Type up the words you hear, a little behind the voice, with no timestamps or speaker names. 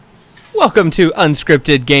Welcome to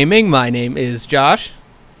Unscripted Gaming. My name is Josh.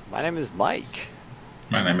 My name is Mike.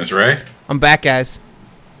 My name is Ray. I'm back, guys.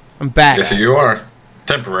 I'm back. Yes, you are.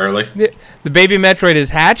 Temporarily. The baby Metroid is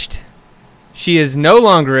hatched. She is no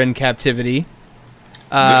longer in captivity.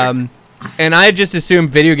 And I just assumed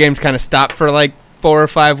video games kind of stopped for like 4 or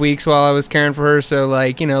 5 weeks while I was caring for her. So,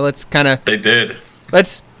 like, you know, let's kind of... They did.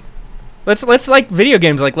 Let's like video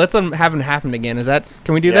games. Like, let's have them happen again.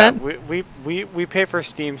 Can we do that? We pay for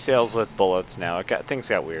Steam sales with bullets now. Things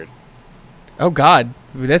got weird. Oh God,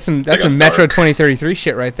 that's some Metro 2033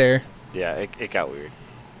 shit right there. Yeah, it got weird.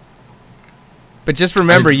 But just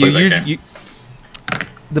remember, the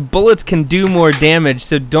bullets can do more damage,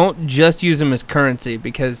 so don't just use them as currency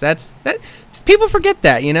because people forget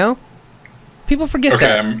that, you know. People forget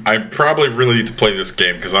that. Okay, I probably really need to play this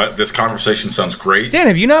game because this conversation sounds great. Stan,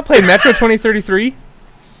 have you not played Metro 2033?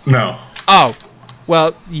 No. Oh,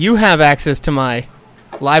 well, you have access to my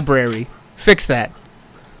library. Fix that.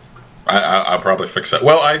 I'll probably fix that.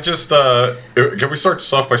 Well, I just can we start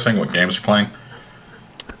this off by saying what games we're playing?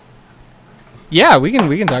 Yeah, we can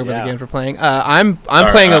talk about the games we're playing. I'm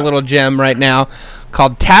playing a little gem right now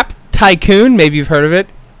called Tap Tycoon. Maybe you've heard of it.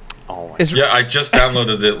 Yeah, I just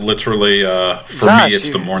downloaded it. Literally, for Josh, me,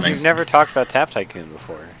 it's the morning. You've never talked about Tap Tycoon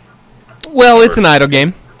before. Well, it's an idle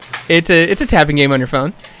game. It's a tapping game on your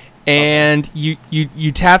phone, and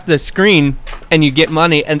you tap the screen and you get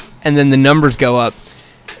money, and then the numbers go up,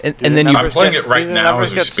 and then I'm playing it right now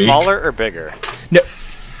as we speak. Do the numbers get smaller or bigger? No,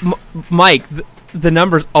 Mike, the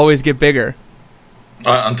numbers always get bigger.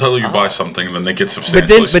 Until you buy something, then they get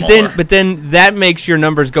substantially smaller. But then that makes your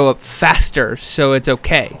numbers go up faster, so it's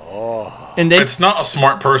okay. And then, it's not a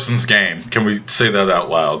smart person's game. Can we say that out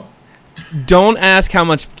loud? Don't ask how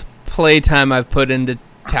much playtime I've put into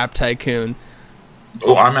Tap Tycoon.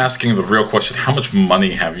 Oh, I'm asking the real question. How much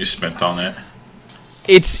money have you spent on it?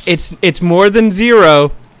 It's more than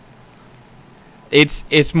zero.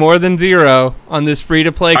 It's more than zero on this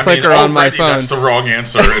free-to-play clicker on my phone. That's the wrong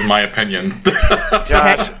answer, in my opinion.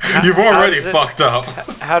 Josh, you've already fucked up.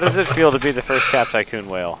 How does it feel to be the first Tap Tycoon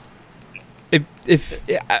whale? If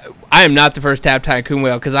I am not the first Tap Tycoon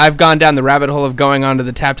whale, because I've gone down the rabbit hole of going onto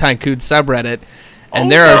the Tap Tycoon subreddit,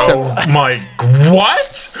 and there are some...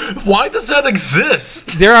 What? Why does that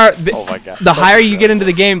exist? There are... Oh my God. The higher you get into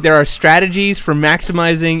the game, there are strategies for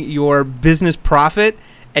maximizing your business profit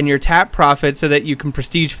and your tap profit so that you can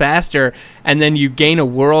prestige faster, and then you gain a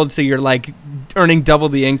world so you're like earning double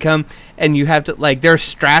the income, and you have to like there are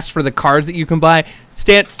strats for the cards that you can buy.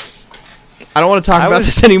 Stan, I don't want to talk about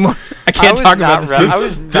this anymore. I can't talk about this. I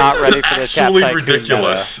was not ready for the Tap Tycoon. Actually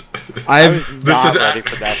ridiculous. Ready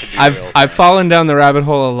for that to be I've fallen down the rabbit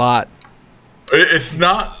hole a lot. It's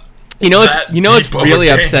not. You know what's really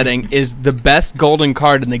upsetting is the best golden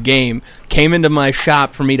card in the game came into my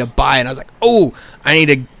shop for me to buy, and I was like, oh, I need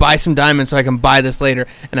to buy some diamonds so I can buy this later,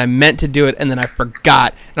 and I meant to do it, and then I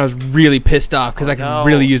forgot, and I was really pissed off because I could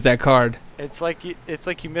really use that card. It's like you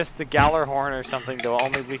missed the Gallarhorn or something the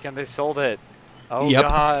only weekend they sold it. Oh yep.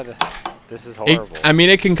 God, this is horrible.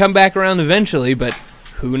 It can come back around eventually, but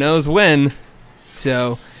who knows when.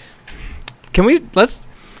 So,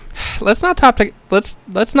 let's not talk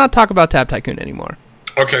about Tap Tycoon anymore.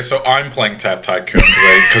 Okay, so I'm playing Tap Tycoon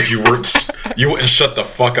today because you wouldn't shut the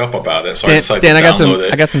fuck up about it. So I decided to download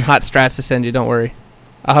it. I got some hot strats to send you. Don't worry.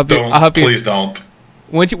 Please don't.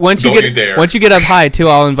 Once you get up high too,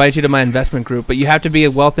 I'll invite you to my investment group. But you have to be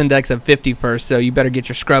a wealth index of 50 first, so you better get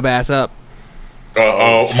your scrub ass up.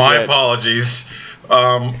 My apologies.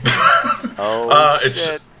 It's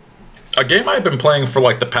shit. A game I've been playing for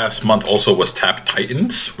like the past month also was Tap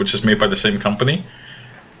Titans, which is made by the same company.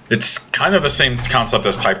 It's kind of the same concept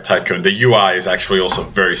as Tap Tycoon. The UI is actually also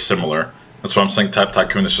very similar. That's why I'm saying Tap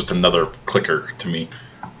Tycoon is just another clicker to me.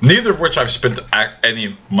 Neither of which I've spent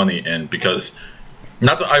any money in because,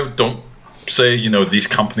 not that I don't say, these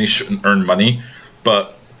companies shouldn't earn money,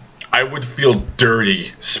 but I would feel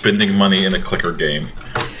dirty spending money in a clicker game.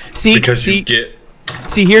 See,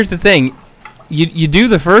 here's the thing. You do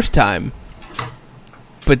the first time,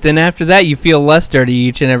 but then after that you feel less dirty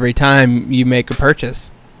each and every time you make a purchase.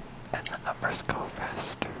 And the numbers go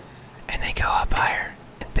faster. And they go up higher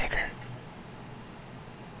and bigger.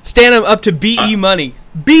 Stand up to BE money.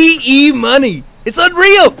 BE money! It's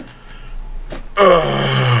unreal!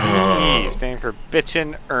 BE standing for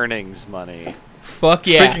bitchin' earnings money. Fuck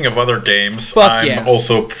yeah. Speaking of other games,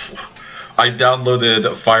 I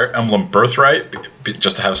downloaded Fire Emblem Birthright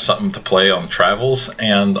just to have something to play on travels,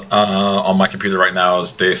 and on my computer right now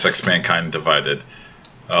is Deus Ex Mankind Divided.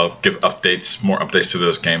 I'll give more updates to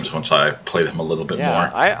those games once I play them a little bit more.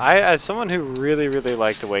 I as someone who really, really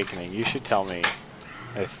liked Awakening, you should tell me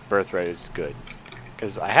if Birthright is good.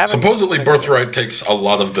 Because I haven't. Supposedly, Birthright takes a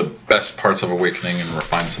lot of the best parts of Awakening and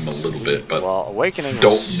refines them a little bit, but Awakening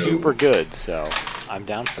don't was super good, so I'm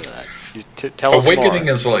down for that. Tell us Awakening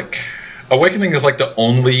more. Awakening is like the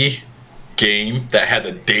only game that had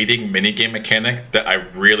a dating minigame mechanic that I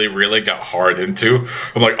really, really got hard into.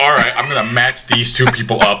 I'm like, all right, I'm gonna match these two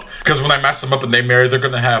people up because when I match them up and they marry, they're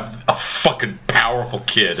gonna have a fucking powerful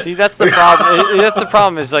kid. See, that's the problem. That's the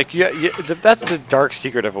problem. Is like that's the dark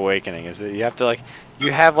secret of Awakening is that you have to like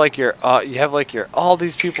you have your all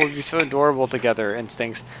these people would be so adorable together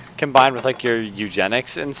instincts combined with like your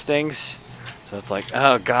eugenics instincts. So it's like,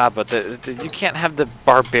 oh god, but you can't have the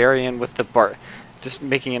barbarian with the just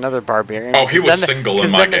making another barbarian. Oh, he was single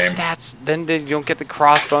in my game. Stats, then you don't get the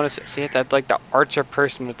cross bonus. See that like the archer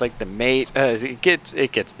person with like the mate. It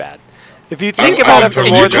gets bad. If you think about it for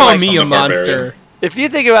more than call me a monster. If you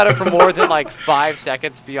think about it for more than like 5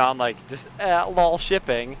 seconds beyond like just lol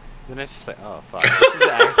shipping, then it's just like, oh fuck,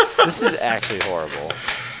 this is actually horrible.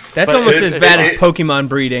 That's almost as bad as Pokemon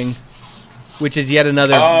breeding, which is yet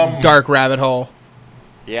another dark rabbit hole.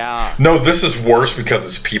 Yeah. No, this is worse because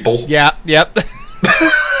it's people. Yeah. Yep.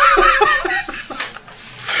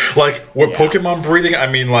 Like, with Pokemon breeding, I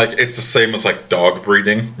mean, like, it's the same as, like, dog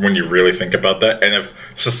breeding, when you really think about that. And if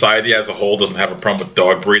society as a whole doesn't have a problem with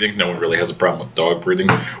dog breeding, no one really has a problem with dog breeding.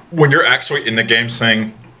 When you're actually in the game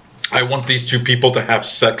saying, I want these two people to have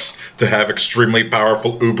sex, to have extremely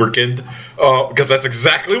powerful Uberkind, because that's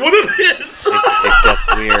exactly what it is. It gets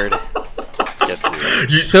weird.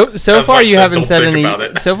 So far you haven't said any.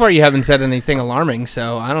 So far you haven't said anything alarming.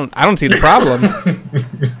 So I don't see the problem.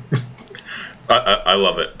 I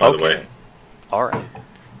love it. By the way. All right.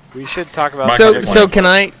 We should talk about. So can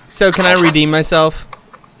I redeem myself?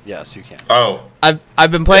 Yes, you can. Oh.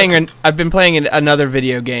 I've been playing another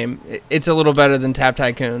video game. It's a little better than Tap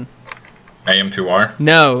Tycoon. AM2R?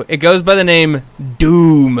 No, it goes by the name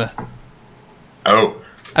Doom. Oh.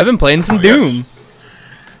 I've been playing some Doom. Yes.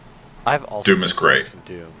 I've also Doom is great. some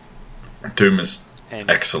Doom. Doom is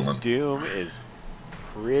excellent. Doom is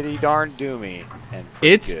pretty darn doomy and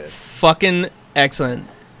pretty good. It's fucking excellent.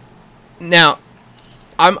 Now,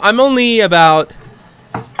 I'm only about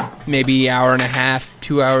maybe hour and a half,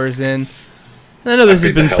 2 hours in. And I know this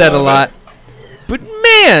has been said a lot, but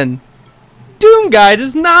man, Doom Guy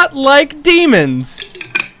does not like demons.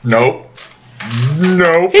 Nope.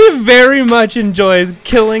 He very much enjoys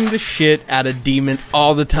killing the shit out of demons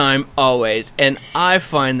all the time, always, and I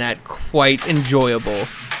find that quite enjoyable.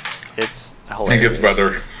 It's hilarious. It gets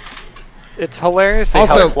better. It's hilarious how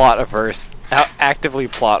actively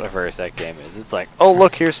plot averse that game is. It's like, oh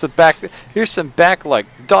look, here's some back like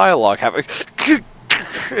dialogue happening,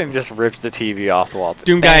 and just rips the TV off the wall.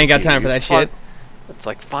 Doom Guy ain't got time for that shit. It's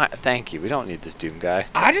like, fine, thank you. We don't need this Doom Guy.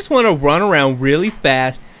 I just want to run around really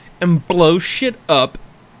fast and blow shit up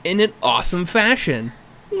in an awesome fashion.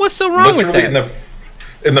 What's so wrong with that?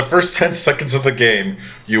 In the first 10 seconds of the game,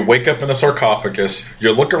 you wake up in a sarcophagus,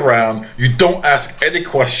 you look around, you don't ask any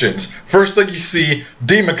questions. First thing you see,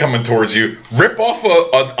 demon coming towards you, rip off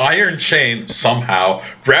an iron chain somehow,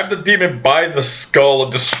 grab the demon by the skull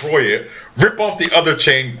and destroy it, rip off the other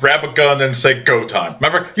chain, grab a gun, and say go time.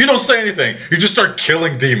 Matter of fact, you don't say anything. You just start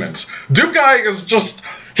killing demons. Doom Guy is just...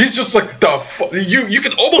 He's just like, the fuck? You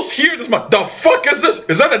can almost hear this. The fuck is this?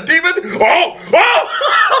 Is that a demon? Oh!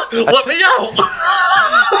 Let me out!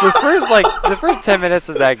 The first 10 minutes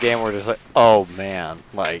of that game were just like, oh man,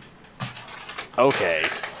 like, okay.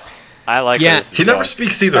 I like this. He never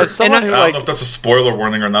speaks either. I don't know if that's a spoiler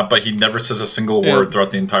warning or not, but he never says a single word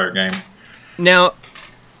throughout the entire game. Now,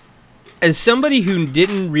 as somebody who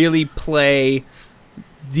didn't really play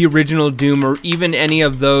the original Doom or even any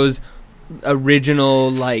of those original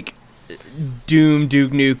like Doom,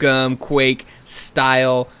 Duke Nukem, Quake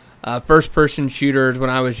style first-person shooters when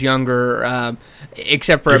I was younger,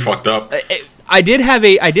 except for you fucked up. I did have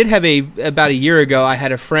about a year ago. I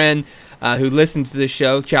had a friend who listens to this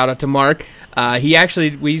show. Shout out to Mark. He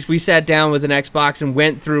actually we sat down with an Xbox and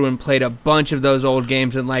went through and played a bunch of those old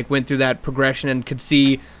games and like went through that progression and could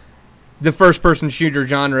see the first-person shooter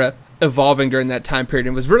genre evolving during that time period.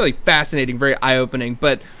 It was really fascinating, very eye-opening,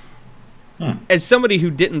 but as somebody who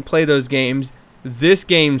didn't play those games, this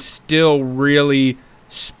game still really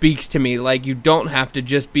speaks to me. Like, you don't have to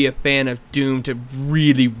just be a fan of Doom to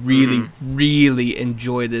really, really, really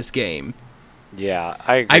enjoy this game. Yeah,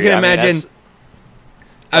 I agree. I can imagine...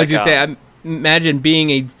 I was going to say, imagine being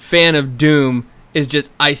a fan of Doom is just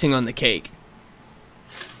icing on the cake.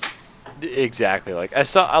 Exactly. Like, I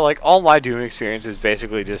saw, like, all my Doom experience is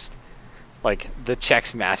basically just, like, the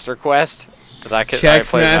Chex Master Quest. that I Chex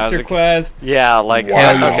played when I was Master a kid. Quest. Yeah, like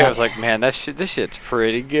Wow. okay, I was like, man, this shit's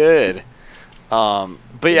pretty good. But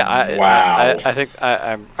yeah, Wow. I think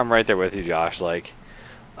I'm right there with you, Josh. Like,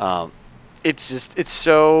 it's just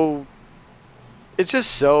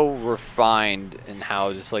so refined in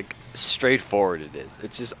how just like straightforward it is.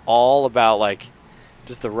 It's just all about like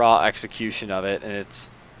just the raw execution of it, and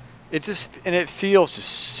it feels just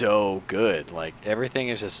so good. Like everything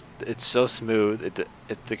is just it's so smooth.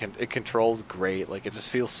 It controls great. Like it just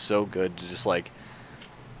feels so good to just like.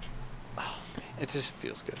 Oh, man, it just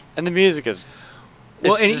feels good, and the music is.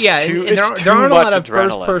 Well, It's and just yeah, too- and it's there aren't a too lot of much adrenaline.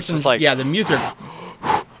 It's first-person. just like, yeah, the music.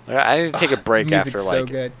 I need to take a break music's after so like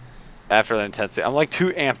good. after the intensity. I'm like too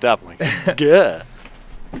amped up. I'm like, yeah,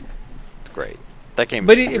 it's great. That game.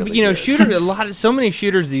 But is really you know, good. so many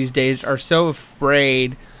shooters these days are so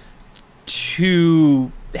afraid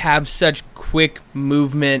to have such quick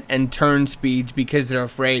movement and turn speeds because they're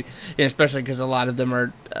afraid, and especially because a lot of them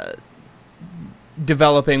are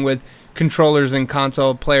developing with controllers and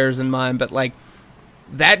console players in mind. But like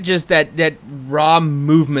that raw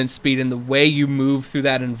movement speed and the way you move through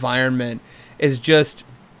that environment is just.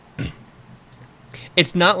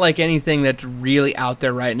 It's not like anything that's really out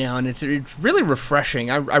there right now, and it's really refreshing.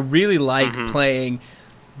 I really like playing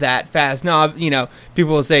that fast. Now, you know,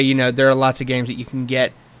 people will say, you know, there are lots of games that you can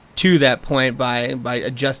get to that point by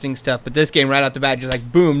adjusting stuff, but this game right out the bat, just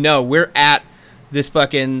like, boom, no, we're at this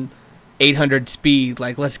fucking 800 speed.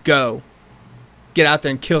 Like, let's go. Get out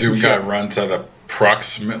there and kill some shit. Doom guy runs at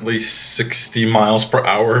approximately 60 miles per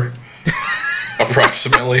hour.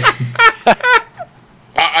 Approximately.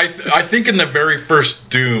 I think in the very first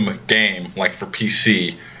Doom game, like for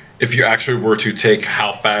PC, if you actually were to take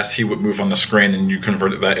how fast he would move on the screen and you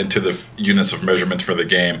converted that into the units of measurement for the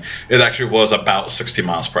game, it actually was about 60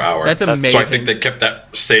 miles per hour. That's amazing. So I think they kept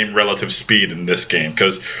that same relative speed in this game,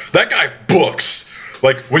 because that guy books.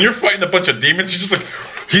 Like, when you're fighting a bunch of demons,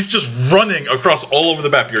 he's just running across all over the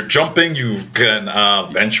map. You're jumping, you can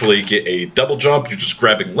eventually get a double jump, you're just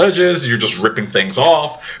grabbing ledges, you're just ripping things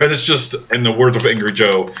off, and it's just, in the words of Angry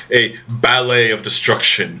Joe, a ballet of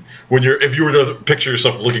destruction. If you were to picture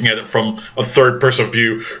yourself looking at it from a third-person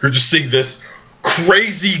view, you're just seeing this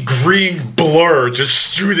crazy green blur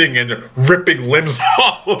just shooting and ripping limbs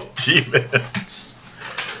off of demons.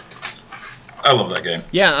 I love that game.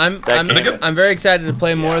 Yeah, I'm very excited to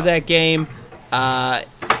play more of that game. Can't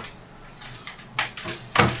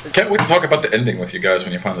wait to talk about the ending with you guys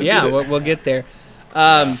when you finally beat it. We'll get there.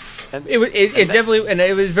 It's definitely, and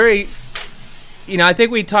it was very, you know, I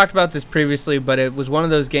think we talked about this previously, but it was one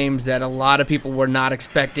of those games that a lot of people were not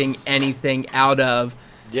expecting anything out of.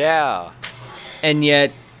 Yeah. And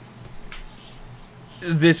yet,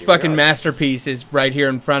 this fucking masterpiece is right here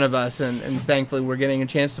in front of us, and thankfully we're getting a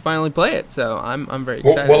chance to finally play it. So I'm very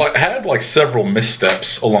excited. Well, I had like several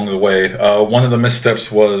missteps along the way. One of the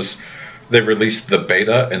missteps was they released the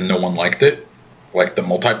beta and no one liked it, like the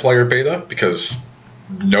multiplayer beta, because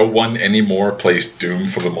no one anymore plays Doom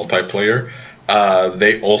for the multiplayer.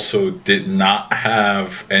 They also did not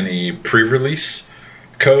have any pre-release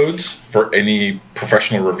codes for any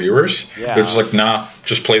professional reviewers. Yeah. They're just like, nah,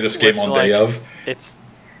 just play this game on day of.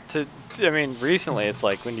 Recently it's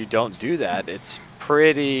like when you don't do that, it's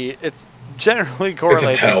generally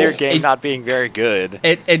correlates with your game not being very good.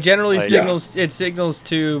 It generally signals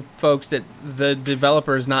to folks that the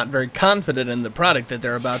developer is not very confident in the product that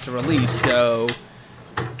they're about to release. So,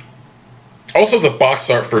 also the box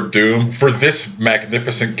art for Doom for this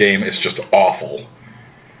magnificent game is just awful.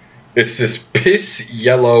 It's this piss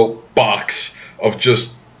yellow box of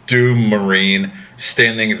just Doom Marine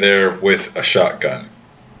standing there with a shotgun.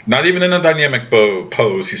 Not even in a dynamic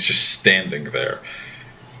pose, he's just standing there.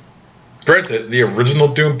 Granted, the original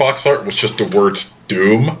Doom box art was just the words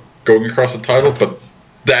Doom going across the title, but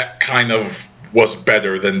that kind of was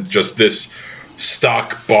better than just this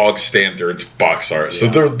stock bog standard box art. So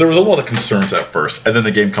there was a lot of concerns at first, and then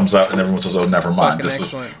the game comes out and everyone says, oh, never mind, this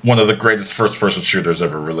was one of the greatest first-person shooters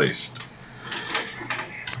ever released.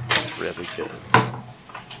 It's really good.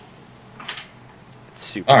 It's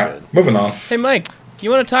super good. All right, moving on. Hey, Mike, you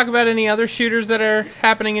want to talk about any other shooters that are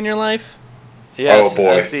happening in your life? Yes, oh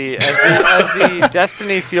boy. As the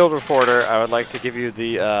Destiny field reporter, I would like to give you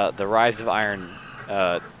the Rise of Iron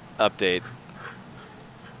update,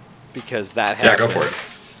 because that happened. Yeah, go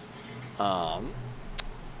for it.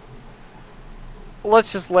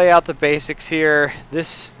 Let's just lay out the basics here.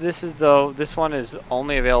 This one is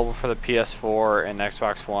only available for the PS4 and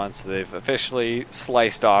Xbox One, so they've officially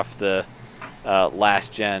sliced off the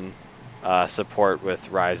last gen support with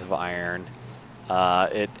Rise of Iron.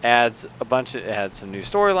 It adds it adds some new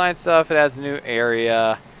storyline stuff. It adds a new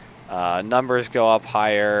area. Numbers go up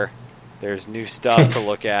higher. There's new stuff to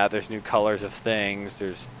look at. There's new colors of things.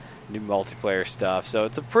 There's new multiplayer stuff. So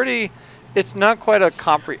it's not quite a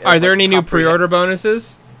Are there any new pre-order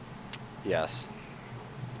bonuses? Yes.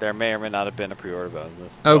 There may or may not have been a pre-order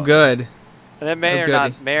bonus. Oh, good. And it may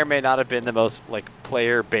or may not have been the most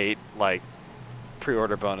player bait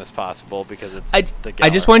pre-order bonus possible because it's the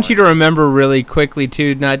I just want you to remember really quickly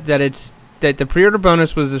too, not that that the pre-order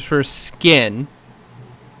bonus was for skin,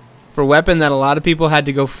 for weapon that a lot of people had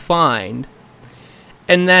to go find,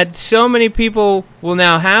 and that so many people will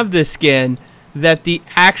now have this skin that the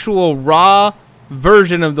actual raw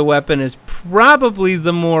version of the weapon is probably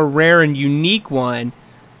the more rare and unique one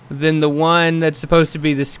than the one that's supposed to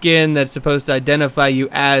be the skin that's supposed to identify you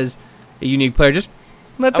as a unique player. Just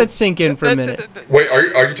let that sink in for a minute. Wait,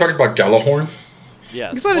 are you talking about Gjallarhorn?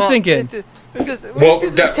 Yes. Just let it sink in. I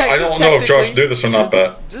don't know if Josh knew this or not,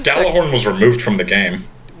 but Gjallarhorn was removed from the game.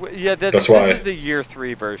 Yeah, that's why. This is the year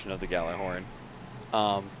 3 version of the Gjallarhorn.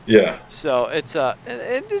 Yeah. So it's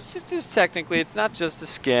just technically it's not just the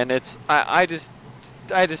skin. It's I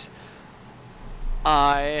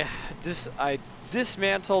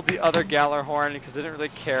dismantled the other Gjallarhorn because I didn't really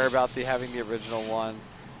care about having the original one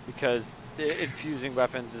because infusing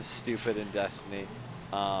weapons is stupid in Destiny.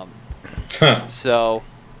 So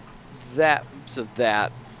that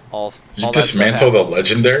all. You dismantled the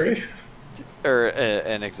legendary? Or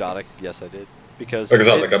an exotic? Yes, I did. Because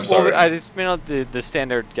exotic. I'm sorry. Well, I dismantled the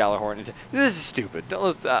standard Gjallarhorn. This is stupid.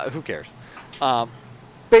 Who cares?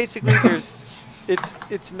 Basically,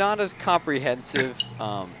 it's not as comprehensive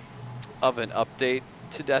of an update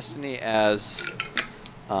to Destiny as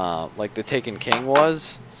the Taken King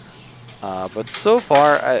was. But so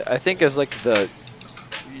far, I think as the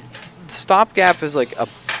stopgap is a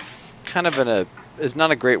kind of is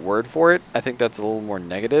not a great word for it. I think that's a little more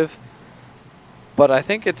negative. But I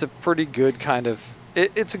think it's a pretty good kind of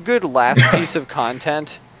it's a good last piece of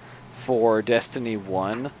content for Destiny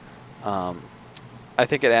 1. I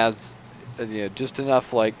think it adds just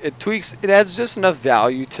enough it adds just enough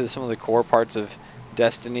value to some of the core parts of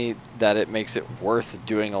Destiny that it makes it worth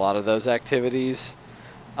doing a lot of those activities.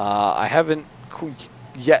 I haven't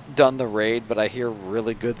yet done the raid, but I hear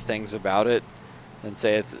really good things about it and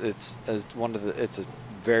say it's a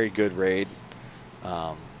very good raid.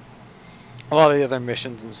 A lot of the other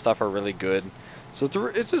missions and stuff are really good, so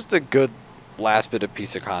it's just a good last bit of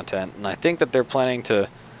piece of content, and I think that they're planning to,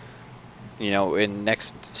 in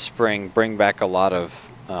next spring bring back a lot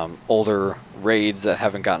of older raids that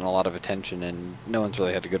haven't gotten a lot of attention and no one's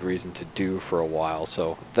really had a good reason to do for a while.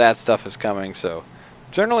 So that stuff is coming. So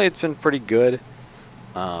generally, it's been pretty good.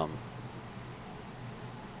 So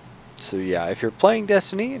yeah, if you're playing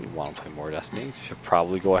Destiny and you want to play more Destiny, you should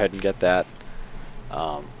probably go ahead and get that.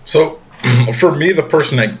 So, for me, the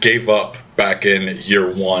person that gave up back in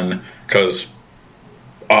year 1, because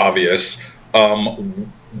obvious,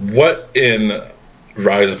 what in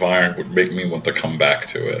Rise of Iron would make me want to come back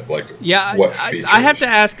to it? What features? I have to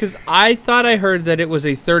ask, because I thought I heard that it was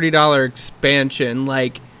a $30 expansion.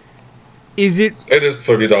 Is it... It is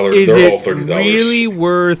 $30. They're all $30. Is it really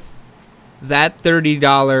worth that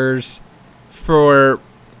 $30 for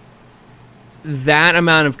that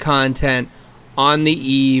amount of content on the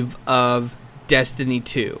eve of Destiny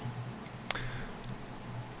 2?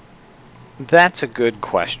 That's a good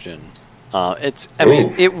question.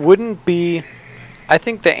 It wouldn't be... I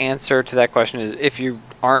think the answer to that question is if you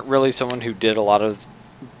aren't really someone who does a lot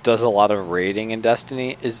of raiding in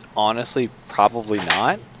Destiny, is honestly probably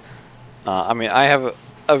not. I have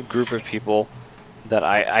a group of people that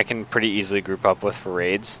I can pretty easily group up with for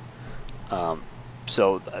raids.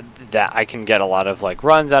 So that I can get a lot of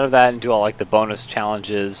runs out of that and do all the bonus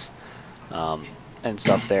challenges and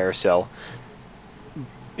stuff there. So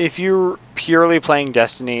if you're purely playing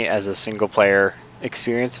Destiny as a single player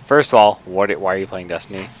experience, first of all, why are you playing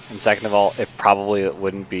Destiny? And second of all, it probably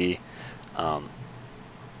wouldn't be you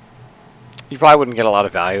probably wouldn't get a lot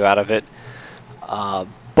of value out of it.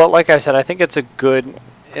 But like I said, I think it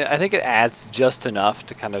adds just enough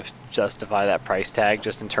to kind of justify that price tag,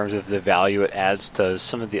 just in terms of the value it adds to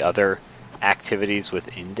some of the other activities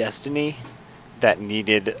within Destiny that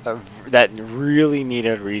really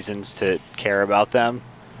needed reasons to care about them.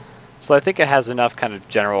 So I think it has enough kind of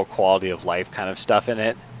general quality of life kind of stuff in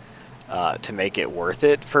it to make it worth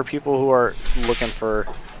it for people who are looking for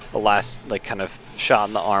the last kind of shot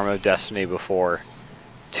in the arm of Destiny before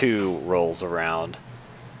 2 rolls around.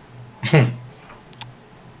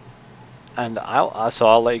 And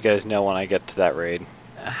I'll let you guys know when I get to that raid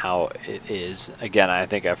how it is. Again, I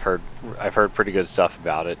think I've heard pretty good stuff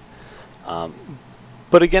about it.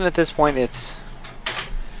 But again, at this point,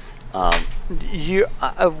 And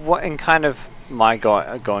kind of my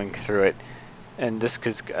going through it, and this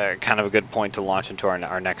is kind of a good point to launch into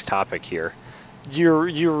our next topic here. You're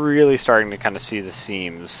really starting to kind of see the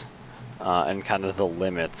seams and kind of the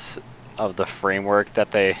limits of the framework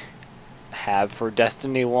that they have for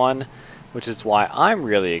Destiny 1, which is why I'm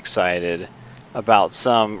really excited about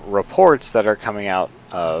some reports that are coming out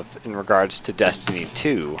in regards to Destiny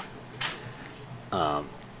 2.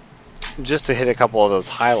 Just to hit a couple of those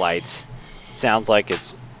highlights, it sounds like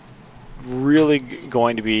it's really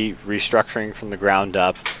going to be restructuring from the ground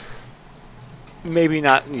up. Maybe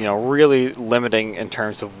not, really limiting in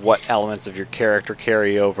terms of what elements of your character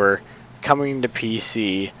carry over, coming to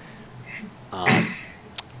PC.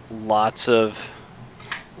 Lots of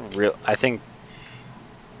I think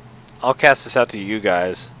I'll cast this out to you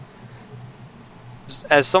guys.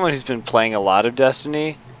 As someone who's been playing a lot of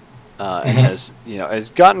Destiny, and has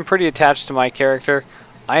gotten pretty attached to my character,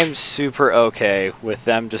 I am super okay with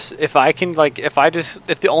them just if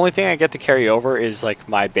the only thing I get to carry over is like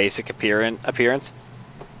my basic appearance,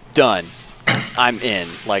 done. I'm in.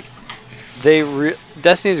 Like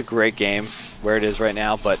Destiny is a great game where it is right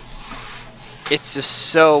now, but it's just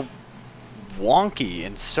so wonky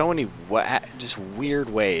in so many just weird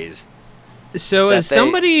ways. So as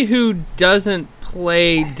somebody who doesn't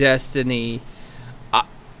play Destiny,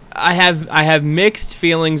 I have mixed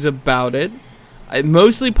feelings about it.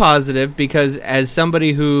 Mostly positive, because as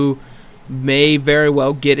somebody who may very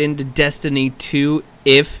well get into Destiny 2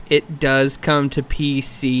 if it does come to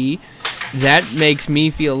PC, that makes me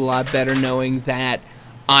feel a lot better knowing that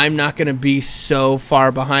I'm not going to be so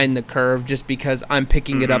far behind the curve just because I'm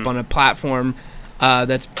picking it up on a platform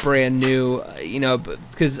that's brand new,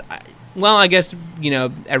 because... Well, I guess,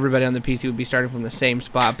 everybody on the PC would be starting from the same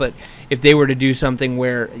spot, but if they were to do something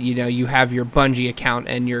where, you have your Bungie account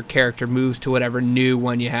and your character moves to whatever new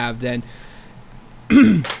one you have, then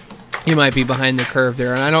you might be behind the curve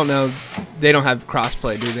there. And I don't know, they don't have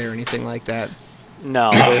crossplay, do they, or anything like that?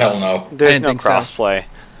 No, no there's no crossplay. So.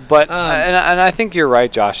 But, and I think you're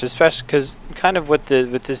right, Josh, especially because kind of with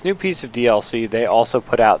this new piece of DLC, they also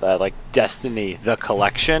put out that, like, Destiny, the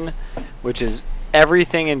Collection, which is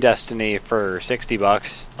everything in Destiny for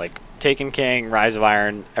 $60, like Taken King, Rise of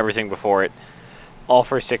Iron, everything before it, all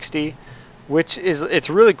for $60, which is it's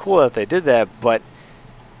really cool that they did that. But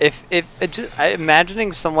if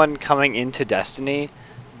imagining someone coming into Destiny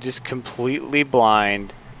just completely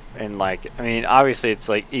blind, and obviously it's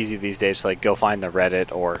like easy these days to like go find the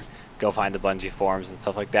Reddit or go find the Bungie forums and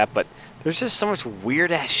stuff like that, but there's just so much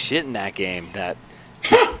weird ass shit in that game that.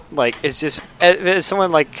 Like, it's just as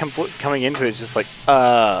someone like coming into it, it's just like,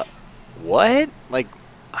 what? Like,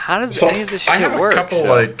 how does any of this shit work? I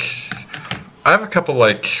have a couple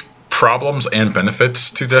like problems and benefits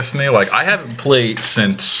to Destiny. Like, I haven't played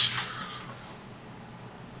since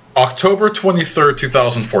October 23rd,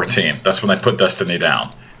 2014. That's when I put Destiny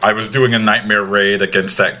down. I was doing a nightmare raid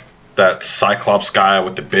against that Cyclops guy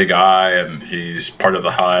with the big eye, and he's part of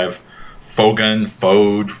the Hive.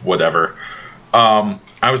 Fode, whatever.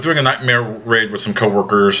 I was doing a nightmare raid with some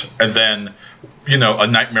coworkers, and then, a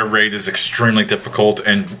nightmare raid is extremely difficult,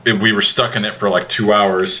 and we were stuck in it for like 2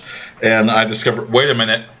 hours, and I discovered, wait a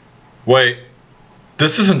minute,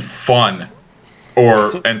 this isn't fun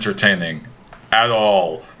or entertaining at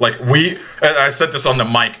all. Like, I said this on the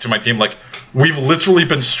mic to my team, like, we've literally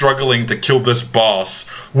been struggling to kill this boss,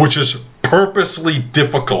 which is purposely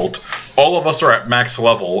difficult. All of us are at max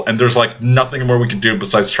level, and there's like nothing more we can do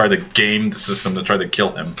besides try to game the system to try to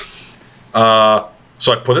kill him.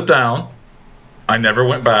 So I put it down. I never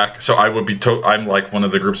went back. So I would be I'm like one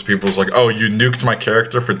of the groups of people who's like, oh, you nuked my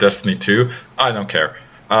character for Destiny 2? I don't care.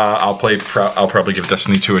 I'll probably give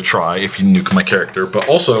Destiny 2 a try if you nuke my character. But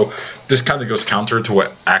also, this kind of goes counter to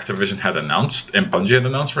what Activision had announced and Bungie had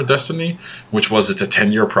announced for Destiny, which was it's a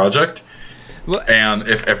 10-year project. Well, and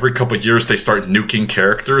if every couple of years they start nuking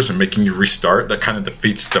characters and making you restart, that kind of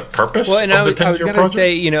defeats the purpose of the 10-year project. I was going to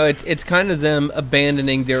say, it's kind of them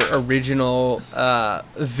abandoning their original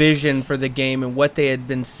vision for the game and what they had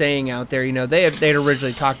been saying out there. They had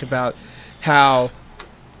originally talked about how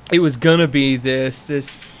it was going to be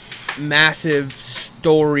this massive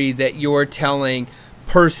story that you're telling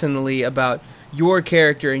personally about your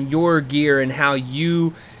character and your gear and how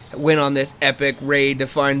you went on this epic raid to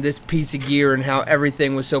find this piece of gear and how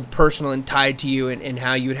everything was so personal and tied to you and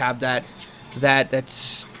how you would have that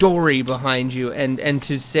story behind you and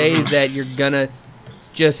to say that you're gonna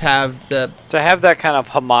just have the to have that kind of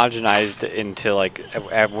homogenized into like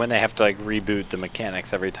when they have to like reboot the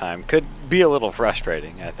mechanics every time could be a little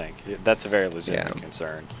frustrating. I think that's a very legitimate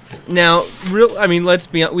concern. Now, let's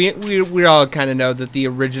be we all kind of know that the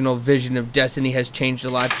original vision of Destiny has changed a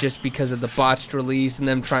lot just because of the botched release and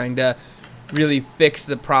them trying to really fix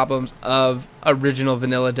the problems of original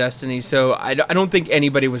vanilla Destiny. So I don't think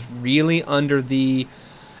anybody was really under the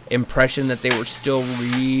impression that they were still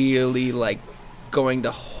really like going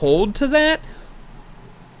to hold to that,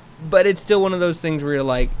 but it's still one of those things where you're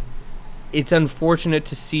like, it's unfortunate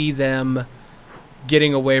to see them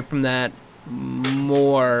getting away from that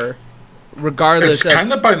more, regardless. It's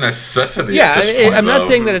kind of by necessity. Yeah, at this point, I'm not though.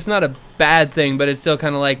 saying that it's not a bad thing, but it's still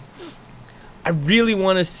kind of like, I really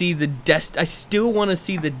want to see I still want to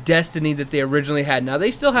see the Destiny that they originally had. Now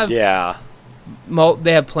they still have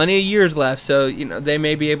they have plenty of years left, so they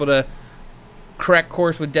may be able to correct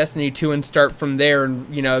course with Destiny 2 and start from there, and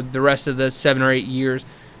the rest of the 7 or 8 years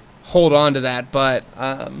hold on to that. But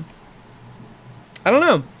I don't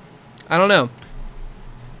know.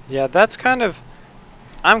 Yeah,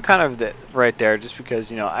 I'm kind of right there, just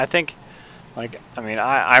because I think, like,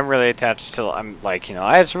 I'm really attached to,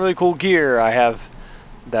 I have some really cool gear. I have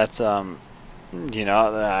I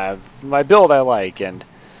have my build I like, and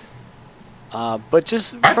but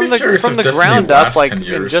just from the ground up, like,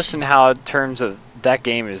 and just in how in terms of that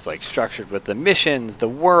game is like structured with the missions, the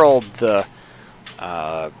world, the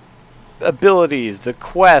abilities, the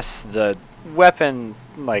quests, the weapon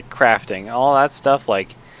like crafting, all that stuff.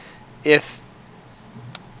 Like, if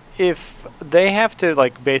they have to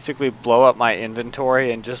like basically blow up my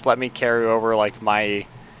inventory and just let me carry over like my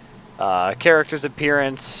character's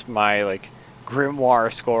appearance, my like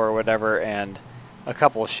grimoire score or whatever, and a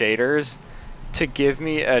couple shaders, to give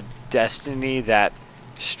me a Destiny that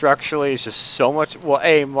structurally is just so much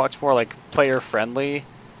much more like player friendly,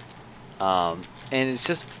 and it's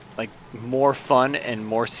just like more fun and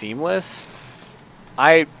more seamless,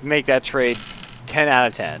 I make that trade 10 out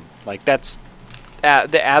of 10. Like, that's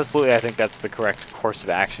absolutely, I think that's the correct course of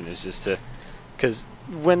action, is just to, because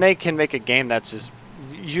when they can make a game that's just,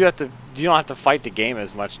 you don't have to fight the game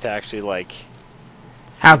as much to actually like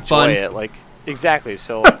have enjoy fun. It. Like, exactly.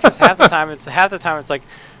 So because half the time it's like,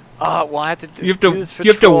 oh, well, I have to do this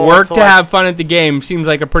you have to work to like, have fun at the game. Seems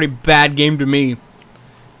like a pretty bad game to me.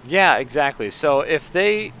 Yeah, exactly. So if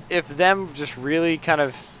them just really kind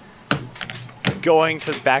of going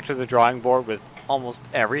back to the drawing board with almost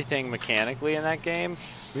everything mechanically in that game,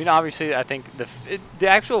 I mean, obviously, I think the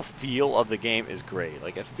actual feel of the game is great.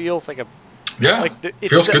 Like, it feels like feels good to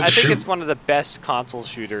shoot. I think it's one of the best console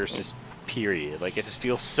shooters, just period. Like, it just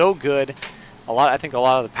feels so good. I think a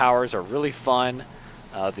lot of the powers are really fun.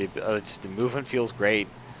 The movement feels great.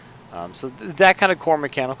 So that kind of core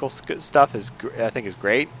mechanical stuff I think is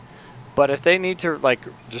great. But if they need to like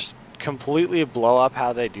just completely blow up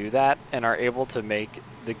how they do that and are able to make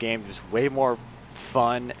the game just way more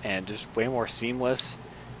fun and just way more seamless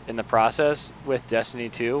in the process with Destiny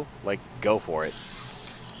 2, like, go for it.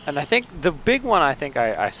 And I think the big one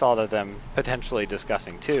I saw that them potentially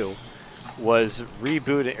discussing too was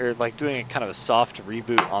rebooting, or like doing a kind of a soft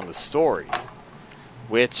reboot on the story,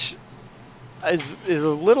 which is a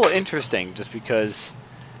little interesting, just because,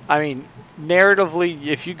 I mean, narratively,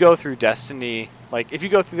 if you go through Destiny, like if you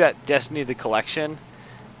go through that Destiny the collection,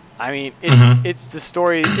 I mean, it's the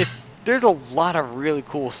story. There's a lot of really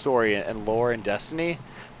cool story and lore in Destiny,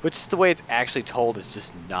 but just the way it's actually told is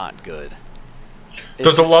just not good.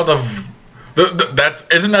 There's a lot of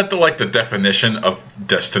isn't that the definition of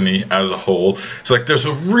Destiny as a whole? It's like there's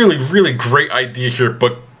a really, really great idea here,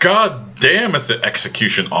 but god damn, is the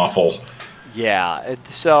execution awful. Yeah,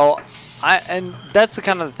 and that's the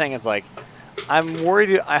kind of the thing. Is like, I'm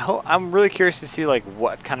worried. I'm really curious to see like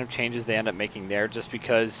what kind of changes they end up making there, just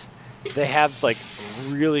because they have like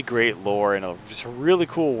really great lore and just a really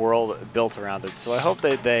cool world built around it. So I hope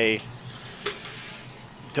that they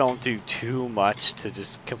don't do too much to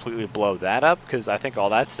just completely blow that up, because I think all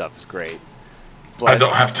that stuff is great. But I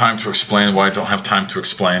don't have time to explain why I don't have time to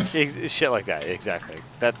explain. Shit like that, exactly.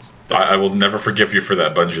 I will never forgive you for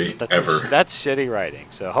that, Bungie, ever. That's shitty writing.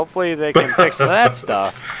 So hopefully they can fix some of that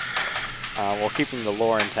stuff while keeping the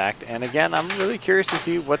lore intact. And again, I'm really curious to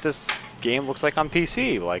see what this game looks like on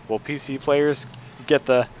PC. Like, will PC players get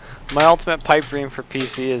my ultimate pipe dream for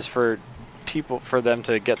PC is for them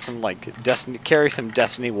to get some carry some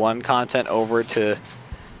Destiny 1 content over to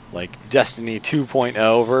like Destiny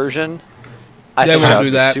 2.0 version. They won't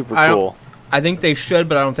do that. Super cool. I think they should,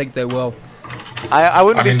 but I don't think they will. I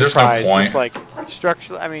wouldn't be surprised. No point. Just like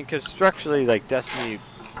structurally, because structurally, like Destiny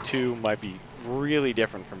 2 might be really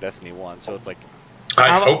different from Destiny 1. So it's like,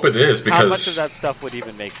 I hope it is, because how much of that stuff would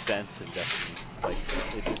even make sense in Destiny? Like,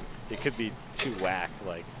 it could be too whack.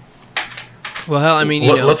 Like, well, hell, I mean,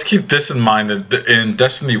 let's keep this in mind. That in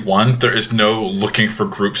Destiny 1, there is no looking for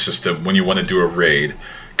group system when you want to do a raid.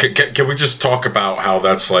 Can we just talk about how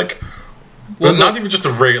that's like? Well, not even just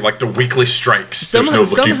a raid, like the weekly strikes. There's no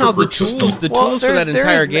looking for group system. The tools for that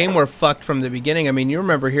entire game were fucked from the beginning. I mean, you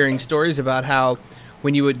remember hearing stories about how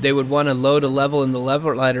when they would want to load a level in the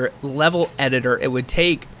level editor, it would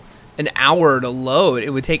take an hour to load. It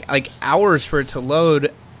would take like hours for it to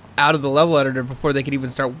load out of the level editor before they could even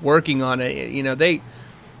start working on it. You know, they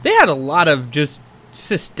had a lot of just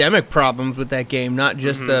systemic problems with that game, not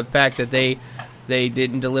just the fact that they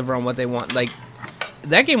didn't deliver on what they want. Like,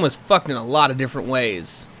 that game was fucked in a lot of different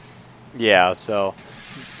ways. Yeah, so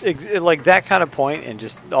like that kind of point, and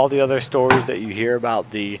just all the other stories that you hear about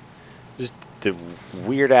the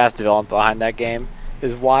weird ass development behind that game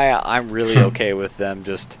is why I'm really okay with them.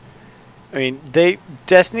 Just, I mean,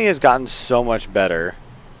 Destiny has gotten so much better,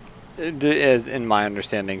 as in my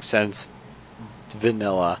understanding, since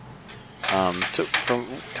vanilla, to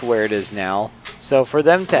where it is now. So for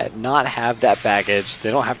them to not have that baggage, they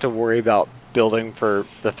don't have to worry about building for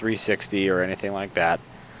the 360 or anything like that.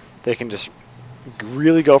 They can just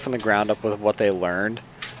really go from the ground up with what they learned,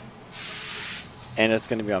 and it's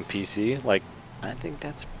going to be on PC. Like, I think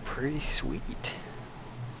that's pretty sweet.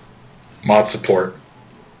 Mod support.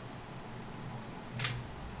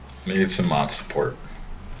 Need some mod support.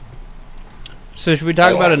 So should we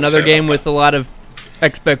talk about another game with a lot of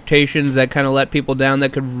expectations that kind of let people down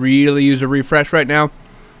that could really use a refresh right now?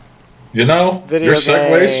 You know, Video your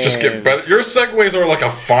segues games. just get better. Your segues are like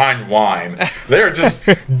a fine wine. They're just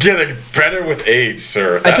getting better with age,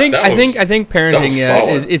 sir. I think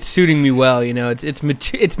parenting it's suiting me well. You know, it's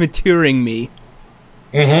maturing me.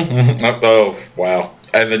 Oh wow!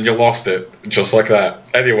 And then you lost it just like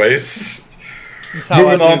that. Anyways,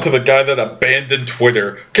 moving on to the guy that abandoned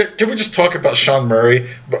Twitter. Can we just talk about Sean Murray?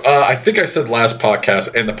 I think I said last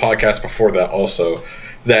podcast and the podcast before that also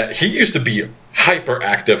that he used to be hyper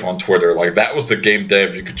active on Twitter. Like, that was the game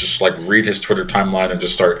dev. You could just like read his Twitter timeline and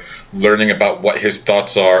just start learning about what his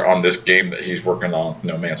thoughts are on this game that he's working on,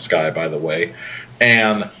 No Man's Sky, by the way.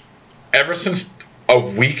 And ever since a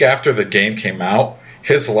week after the game came out,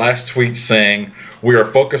 his last tweet saying, "We are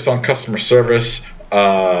focused on customer service,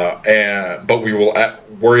 but we will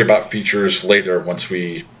worry about features later once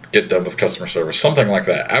we get done with customer service." Something like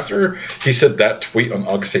that. After he said that tweet on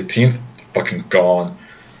August 18th, fucking gone.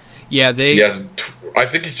 Yeah, I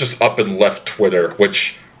think he's just up and left Twitter,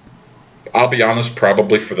 which, I'll be honest,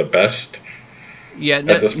 probably for the best. Yeah,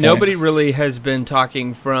 nobody really has been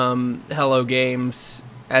talking from Hello Games,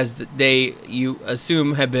 as you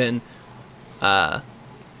assume, have been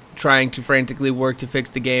trying to frantically work to fix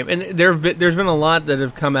the game. And there's been a lot that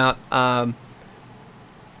have come out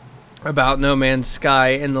about No Man's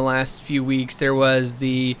Sky in the last few weeks. There was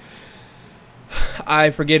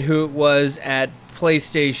I forget who it was at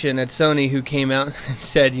PlayStation, at Sony, who came out and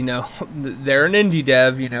said, you know, they're an indie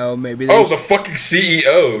dev, you know, maybe they the fucking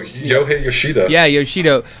CEO, Yohei Yoshida. Yeah,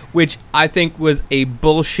 Yoshida, which I think was a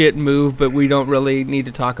bullshit move, but we don't really need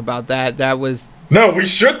to talk about that. That was... No, we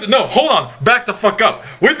should... No, hold on. Back the fuck up.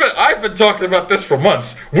 I've been talking about this for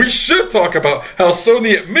months. We should talk about how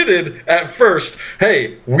Sony admitted at first,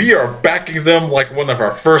 hey, we are backing them like one of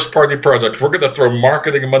our first-party projects. We're going to throw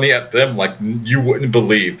marketing money at them like you wouldn't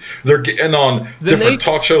believe. They're getting on different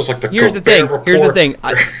talk shows like the Here's the thing.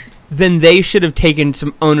 Then they should have taken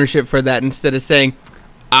some ownership for that instead of saying,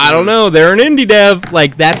 I don't know, they're an indie dev.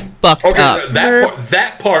 Like, that's fucked up.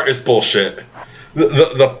 That part is bullshit.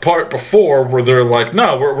 The part before where they're like,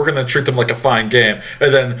 no, we're going to treat them like a fine game,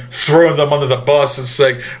 and then throwing them under the bus and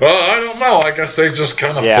saying, I don't know, I guess they just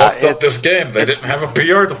kind of fucked up this game. They didn't have a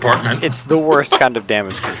PR department. It's the worst kind of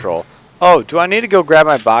damage control. Oh, do I need to go grab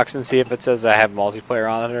my box and see if it says I have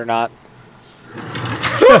multiplayer on it or not?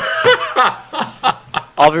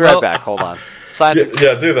 I'll be right back. Hold on.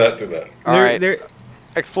 Yeah, do that. All right.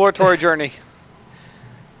 Exploratory journey.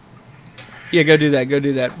 Yeah, go do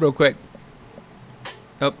that real quick.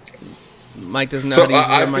 Oh, Mike doesn't know how to use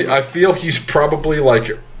his mic. I feel he's probably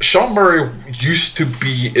like... Sean Murray used to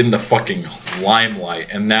be in the fucking limelight,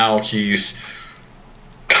 and now he's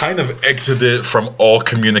kind of exited from all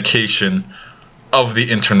communication of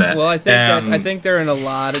the internet. Well, I think they're in a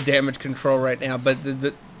lot of damage control right now, but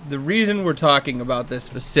the reason we're talking about this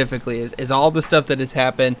specifically is all the stuff that has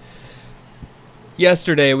happened.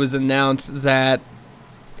 Yesterday it was announced that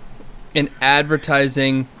an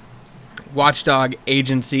advertising watchdog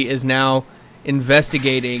agency is now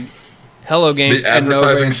investigating Hello Games The and No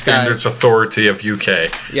Advertising Man's Sky. Standards Authority of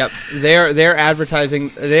UK. Yep, they're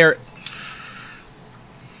advertising. They're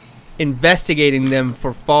investigating them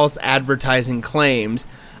for false advertising claims,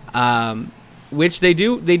 which they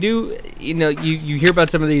do. They do. You know, you hear about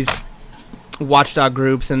some of these watchdog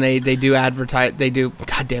groups, and they do advertise. They do.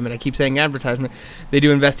 God damn it! I keep saying advertisement. They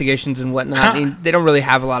do investigations and whatnot. I mean, they don't really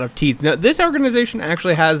have a lot of teeth. No, this organization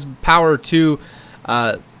actually has power to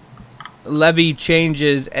levy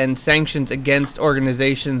changes and sanctions against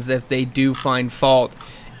organizations if they do find fault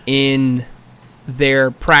in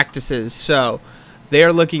their practices. So they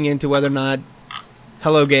are looking into whether or not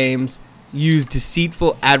Hello Games use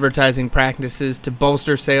deceitful advertising practices to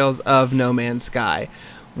bolster sales of No Man's Sky,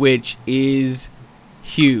 which is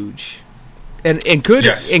huge, and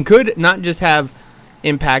could not just have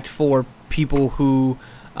impact for people who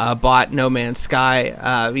bought No Man's Sky,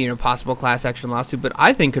 possible class action lawsuit, but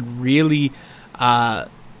I think could really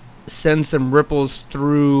send some ripples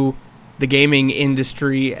through the gaming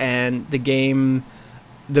industry and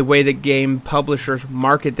the way that game publishers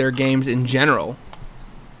market their games in general.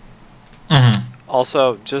 Mm-hmm.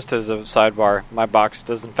 Also, just as a sidebar, my box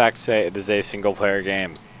does in fact say it is a single-player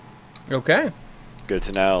game. Okay. Good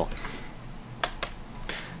to know.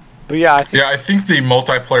 But yeah, I think the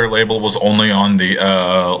multiplayer label was only on the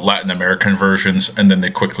Latin American versions, and then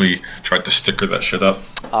they quickly tried to sticker that shit up.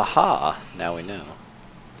 Aha! Now we know.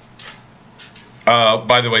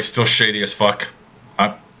 By the way, still shady as fuck.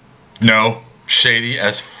 No, shady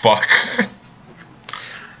as fuck.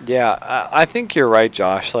 Yeah, I think you're right,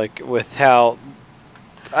 Josh. Like with how,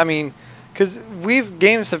 I mean, because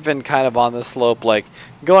games have been kind of on the slope, like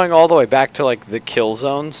going all the way back to like the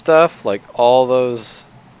Killzone stuff, like all those,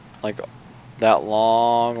 like that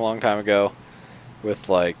long time ago, with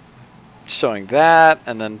like showing that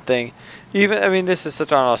and then this is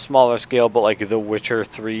such on a smaller scale, but like the Witcher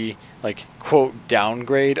 3, like quote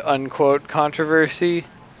downgrade unquote controversy.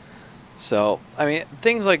 So I mean,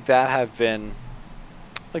 things like that have been.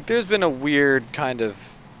 Like, there's been a weird kind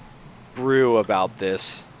of brew about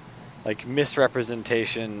this, like,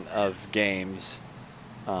 misrepresentation of games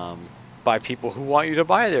by people who want you to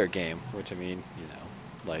buy their game, which, I mean,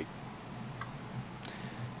 like,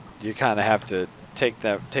 you kind of have to take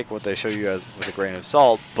what they show you as with a grain of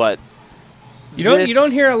salt, but you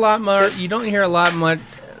don't hear a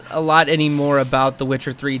lot anymore about the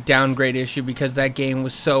Witcher 3 downgrade issue because that game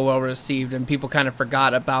was so well received and people kind of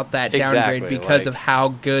forgot about that downgrade because of how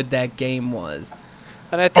good that game was.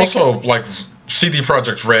 And I think also, like, CD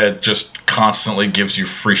Projekt Red just constantly gives you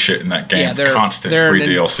free shit in that game. Yeah, they're free an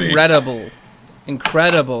DLC.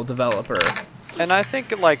 Incredible developer. And I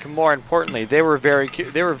think, like, more importantly, they were very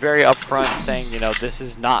upfront saying, this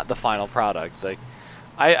is not the final product. Like,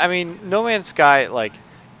 I mean, No Man's Sky, like,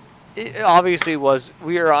 it obviously was.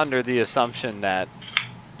 We are under the assumption that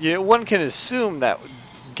one can assume that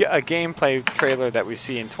a gameplay trailer that we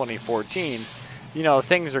see in 2014,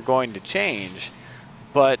 things are going to change.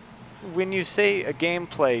 But when you say a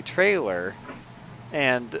gameplay trailer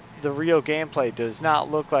and the real gameplay does not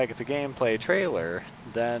look like the gameplay trailer,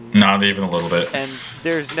 then not even a little bit. And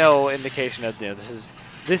there's no indication of this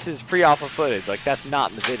is pre-alpha footage. Like that's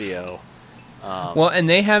not in the video. Well, and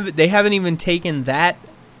they haven't even taken that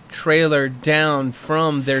trailer down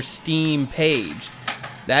from their Steam page.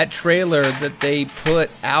 That trailer that they put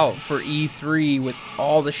out for E3 with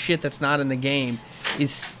all the shit that's not in the game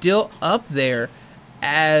is still up there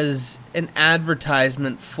as an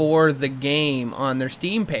advertisement for the game on their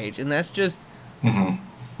Steam page, and that's just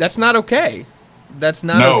that's not okay. That's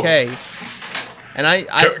not okay. And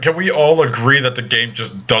can we all agree that the game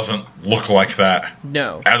just doesn't look like that?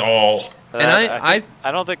 No, at all. And I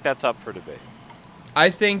don't think that's up for debate. I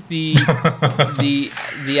think the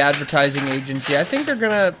advertising agency. I think they're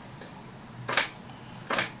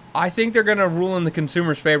gonna rule in the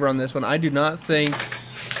consumer's favor on this one. I do not think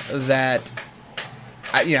that.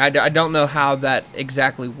 I don't know how that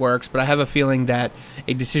exactly works, but I have a feeling that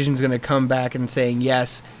a decision is going to come back and saying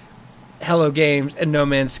yes, Hello Games and No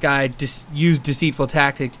Man's Sky use deceitful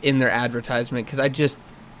tactics in their advertisement. Because I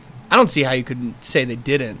don't see how you could say they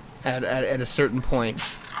didn't at a certain point.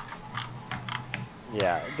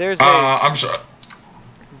 Yeah, there's I'm sorry.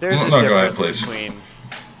 There's a difference between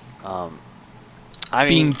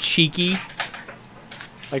being cheeky,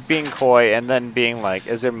 like being coy, and then being like,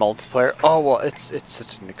 is there multiplayer? Oh well, it's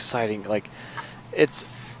such an exciting it's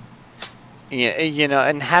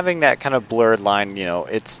and having that kind of blurred line.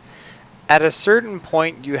 It's at a certain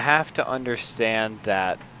point you have to understand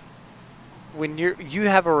that when you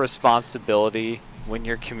have a responsibility when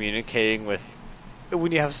you're communicating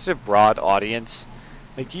when you have such a broad audience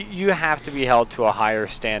Like you have to be held to a higher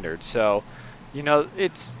standard. So,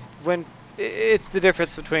 it's the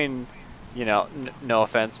difference between, no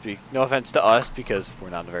offense to us because we're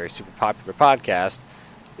not a very super popular podcast.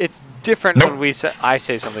 It's different Nope. when I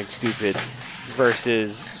say something stupid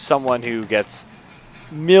versus someone who gets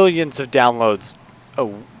millions of downloads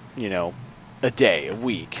a day, a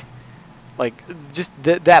week. Like just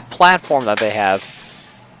that platform that they have,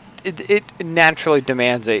 it naturally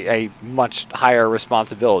demands a much higher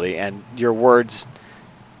responsibility, and your words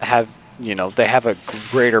have they have a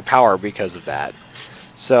greater power because of that.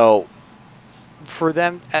 So for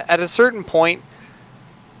them at a certain point,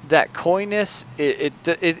 that coyness it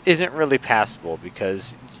isn't really passable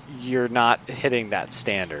because you're not hitting that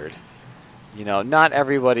standard. Not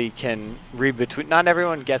everybody can read between. Not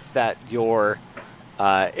everyone gets that you're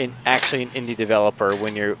actually an indie developer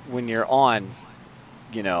when you're on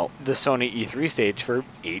the Sony E3 stage for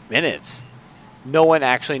 8 minutes. No one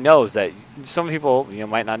actually knows that. Some people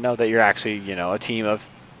might not know that you're actually a team of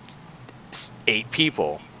 8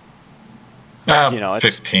 people.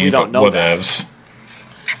 15, we don't but know whatevs.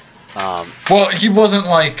 that. Well, he wasn't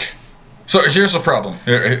like. So here's the problem.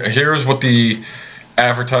 Here's what the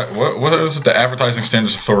what is the Advertising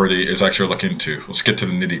Standards Authority is actually looking into. Let's get to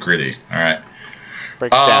the nitty gritty. All right.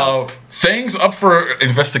 Break it down. Things up for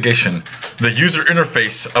investigation. The user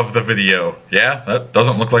interface of the video. Yeah, that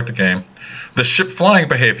doesn't look like the game. The ship flying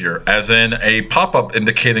behavior, as in a pop-up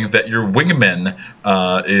indicating that your wingman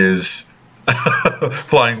is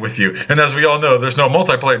flying with you. And as we all know, there's no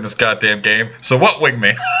multiplayer in this goddamn game. So what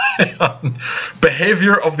wingman?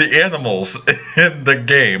 Behavior of the animals in the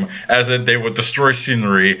game, as in they would destroy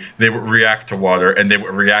scenery, they would react to water, and they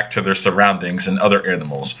would react to their surroundings and other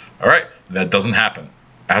animals. All right, that doesn't happen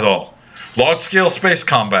at all. Large-scale space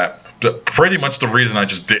combat. Pretty much the reason I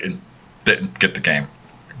just didn't get the game.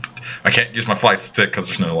 I can't use my flight stick because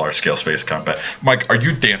there's no large-scale space combat. Mike, are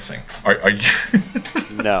you dancing? Are you?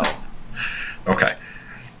 No. Okay.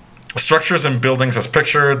 Structures and buildings as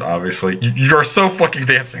pictured, obviously. You're so fucking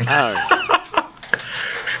dancing. I don't know.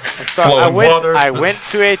 I'm sorry. I went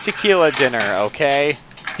to a tequila dinner, okay?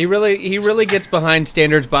 He really gets behind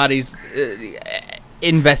standards bodies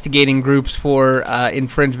investigating groups for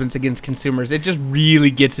infringements against consumers. It just really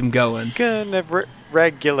gets him going. Gonna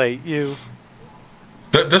regulate you.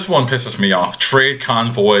 This one pisses me off. Trade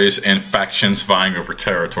convoys and factions vying over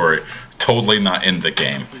territory. Totally not in the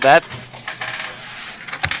game.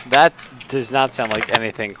 That does not sound like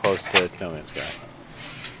anything close to No Man's Sky.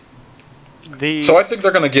 So I think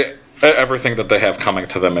they're going to get everything that they have coming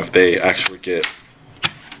to them if they actually get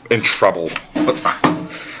in trouble.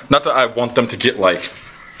 Not that I want them to get like...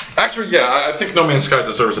 Actually, yeah, I think No Man's Sky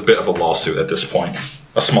deserves a bit of a lawsuit at this point.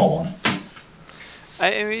 A small one.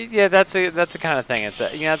 I mean, yeah, that's the kind of thing. It's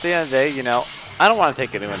at the end of the day, I don't want to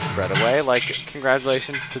take anyone's bread away. Like,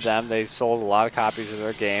 congratulations to them. They sold a lot of copies of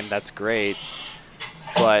their game. That's great.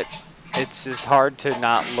 But it's just hard to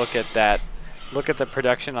not look at that. Look at the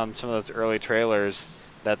production on some of those early trailers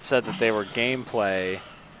that said that they were gameplay,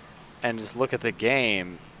 and just look at the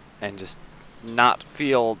game and just not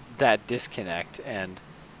feel that disconnect. And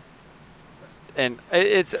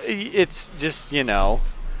it's just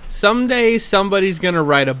Someday somebody's gonna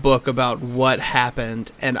write a book about what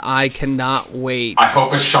happened, and I cannot wait. I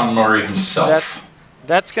hope it's Sean Murray himself.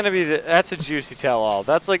 That's gonna be that's a juicy tell-all.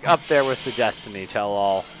 That's like up there with the Destiny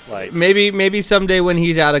tell-all. Like maybe someday when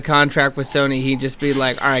he's out of contract with Sony, he'd just be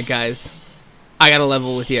like, "All right, guys, I gotta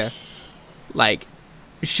level with you. Like,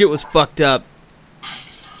 shit was fucked up.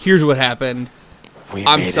 Here's what happened.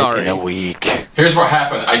 I'm sorry." It in a week. Here's what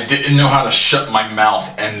happened. I didn't know how to shut my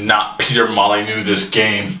mouth, and not Peter Molyneux this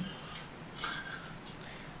game.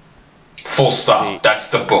 Full stop. See, that's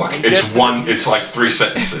the book. It's like 3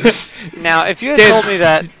 sentences. Now, if you had Stan, told me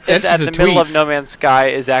that that's it's at just the a middle tweet. of No Man's Sky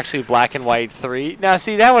is actually Black and White 3, now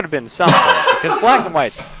see, that would have been something. Because Black and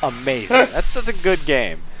White's amazing. That's such a good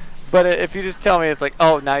game. But if you just tell me it's like,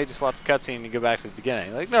 oh, now you just watch a cutscene and you go back to the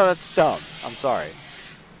beginning. Like, no, that's dumb. I'm sorry.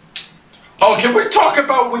 Oh, can we talk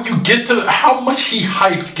about when you get to how much he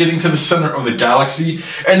hyped getting to the center of the galaxy,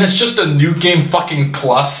 and it's just a new game fucking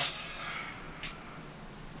plus?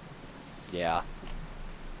 Yeah.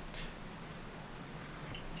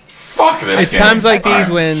 Fuck this It's game. times like these Alright.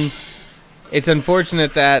 when it's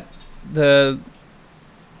unfortunate that the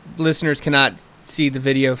listeners cannot see the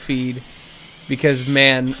video feed because,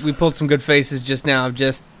 man, we pulled some good faces just now of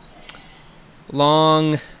just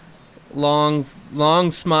long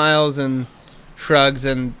smiles and shrugs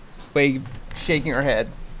and shaking our head.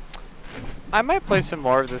 I might play some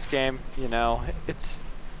more of this game,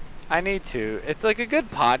 I need to. It's like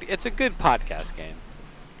it's a good podcast game.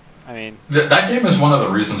 I mean, That game is one of the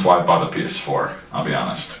reasons why I bought the PS4. I'll be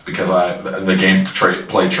honest, because the game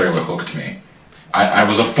play trailer hooked me. I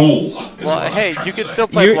was a fool. Well, hey, you can still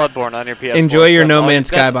play Bloodborne on your PS4. Enjoy your No Man's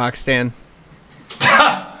Sky box, Stan.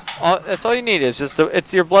 That's all you need is just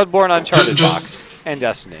it's your Bloodborne Uncharted box and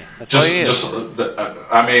Destiny. That's all you need.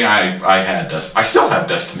 I mean, I had Destiny. I still have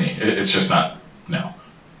Destiny. It's just not no.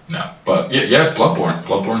 But yeah, it's Bloodborne.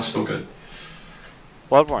 Bloodborne's still good.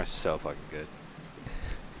 Bloodborne's so fucking good.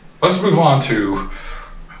 Let's move on to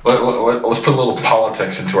let's put a little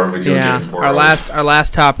politics into our video game world. Our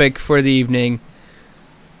last topic for the evening.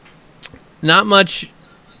 Not much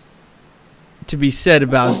to be said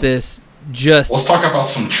about this. Just let's talk about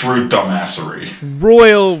some true dumbassery.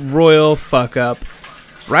 Royal fuck up.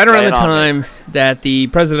 Right around the time that the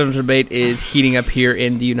presidential debate is heating up here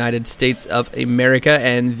in the United States of America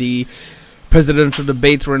and the presidential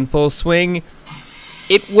debates were in full swing,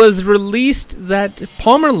 it was released that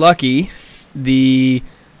Palmer Luckey, the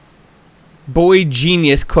boy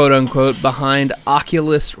genius, quote-unquote, behind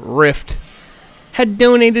Oculus Rift, had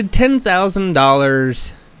donated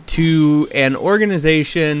 $10,000 to an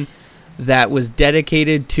organization that was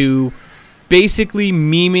dedicated to basically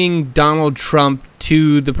memeing Donald Trump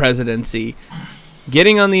to the presidency.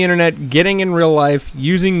 Getting on the internet, getting in real life,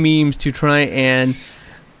 using memes to try and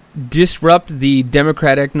disrupt the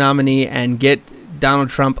Democratic nominee and get Donald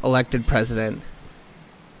Trump elected president.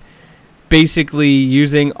 Basically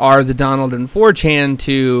using R the Donald and 4chan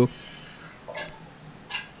to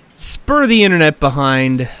spur the internet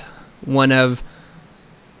behind one of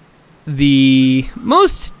the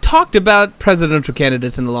most talked about presidential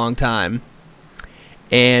candidates in a long time.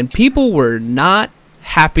 And people were not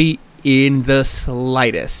happy in the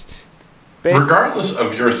slightest. Regardless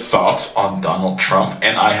of your thoughts on Donald Trump,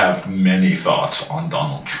 and I have many thoughts on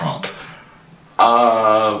Donald Trump,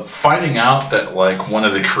 finding out that like one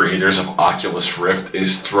of the creators of Oculus Rift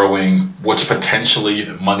is throwing what's potentially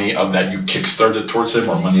money of that you kickstarted towards him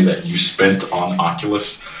or money that you spent on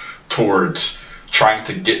Oculus towards trying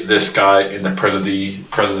to get this guy in the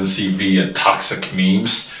presidency via toxic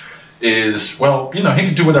memes is, well, he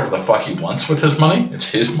can do whatever the fuck he wants with his money. It's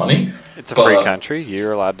his money. It's a free country.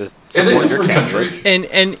 You're allowed to support your candidates.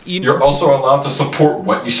 And you're also allowed to support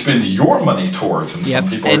what you spend your money towards. And some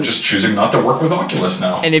people are just choosing not to work with Oculus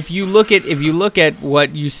now. And if you look at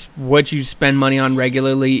what you spend money on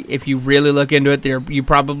regularly, if you really look into it, you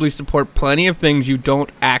probably support plenty of things you don't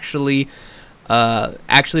actually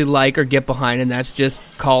like or get behind, and that's just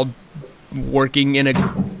called working in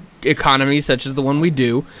a economy such as the one we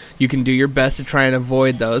do. You can do your best to try and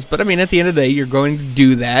avoid those, but I mean, at the end of the day, you're going to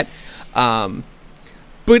do that.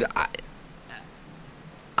 But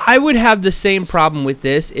I would have the same problem with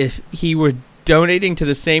this if he were donating to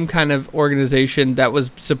the same kind of organization that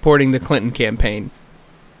was supporting the Clinton campaign.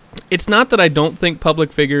 It's not that I don't think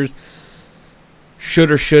public figures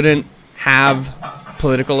should or shouldn't have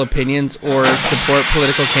political opinions or support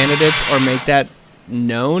political candidates or make that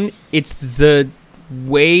known. It's the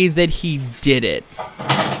way that he did it.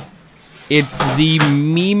 It's the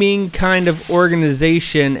memeing kind of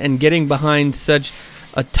organization and getting behind such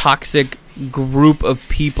a toxic group of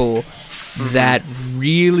people that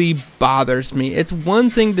really bothers me. It's one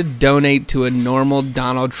thing to donate to a normal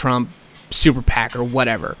Donald Trump super PAC or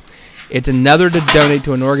whatever. It's another to donate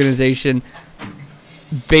to an organization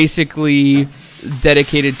basically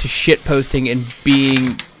dedicated to shitposting and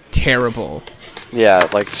being terrible. Yeah,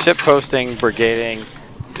 like shitposting, brigading,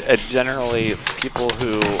 generally people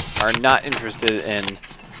who are not interested in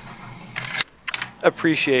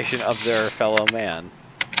appreciation of their fellow man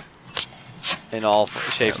in all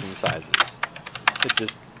shapes and sizes. It's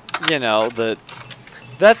just,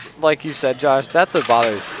 that's, like you said, Josh, that's what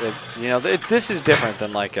bothers it. This is different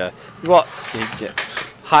than like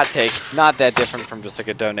hot take, not that different from just like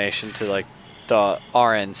a donation to like the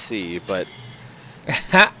RNC, but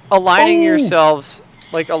aligning yourselves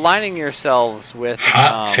with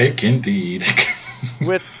hot take indeed.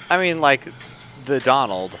 with like the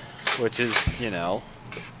Donald, which is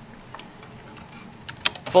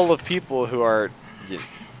full of people who are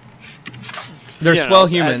they're swell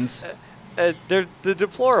humans. They're the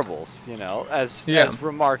deplorables, as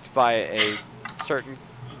remarked by a certain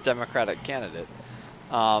Democratic candidate.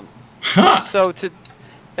 So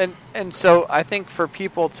I think for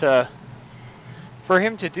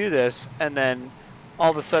him to do this and then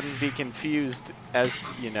all of a sudden be confused as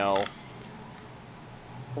to,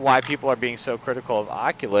 why people are being so critical of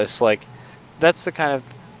Oculus, like that's the kind of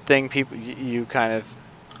thing you kind of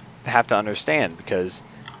have to understand, because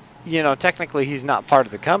technically he's not part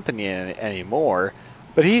of the company anymore,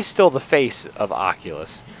 but he's still the face of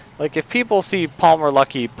Oculus. like if people see Palmer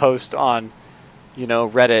Luckey post on,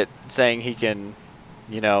 Reddit saying he can,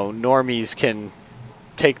 normies can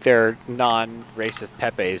take their non-racist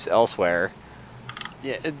Pepes elsewhere,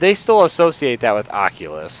 they still associate that with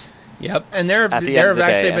Oculus. Yep, and there have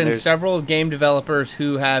actually been several game developers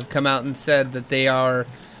who have come out and said that they are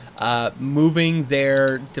moving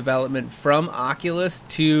their development from Oculus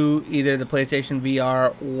to either the PlayStation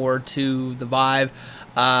VR or to the Vive.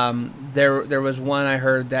 There was one I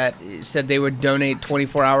heard that said they would donate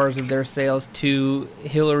 24 hours of their sales to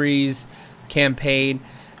Hillary's campaign.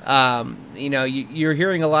 You're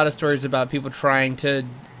hearing a lot of stories about people trying to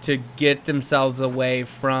get themselves away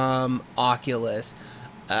from Oculus.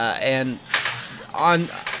 And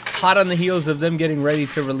hot on the heels of them getting ready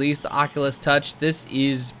to release the Oculus Touch, this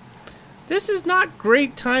is not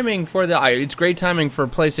great timing for it's great timing for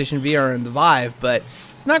PlayStation VR and the Vive, but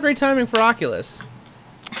it's not great timing for Oculus.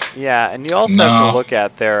 Yeah, and you also have to look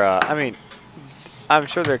at their, I'm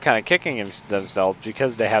sure they're kind of kicking themselves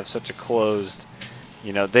because they have such a closed,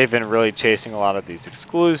 they've been really chasing a lot of these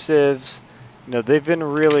exclusives. They've been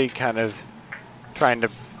really kind of trying to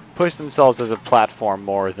push themselves as a platform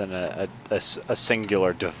more than a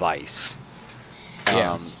singular device.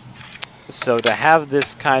 Yeah. So to have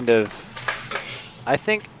this kind of, I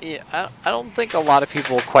don't think a lot of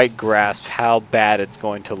people quite grasp how bad it's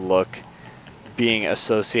going to look being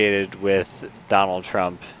associated with Donald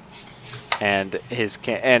Trump and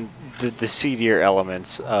the seedier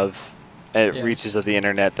elements of reaches of the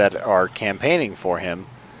internet that are campaigning for him,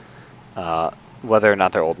 whether or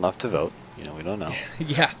not they're old enough to vote. We don't know.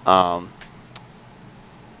 Yeah.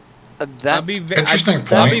 That's interesting point.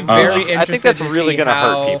 That'd be very interesting. I think that's really going to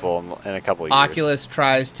hurt people in a couple of years. Oculus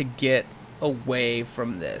tries to get away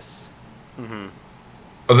from this. Mm-hmm.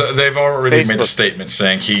 They've already made a statement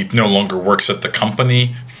saying he no longer works at the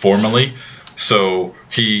company formally, so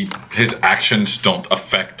his actions don't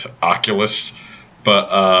affect Oculus.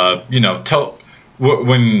 But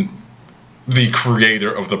when the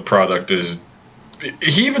creator of the product is.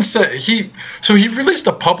 He even said he released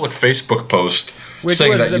a public Facebook post which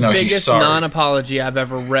saying was that the he's biggest sorry. non-apology I've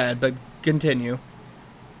ever read. But continue.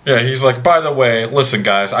 Yeah, he's like, by the way, listen,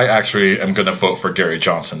 guys, I actually am going to vote for Gary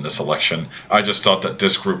Johnson this election. I just thought that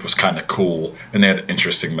this group was kind of cool, and they had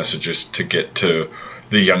interesting messages to get to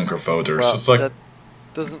the younger voters. Well, it's like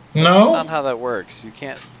that's not how that works. You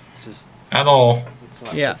can't just at all. It's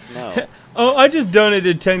not, yeah. No. Oh, I just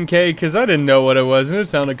donated $10K because I didn't know what it was, and it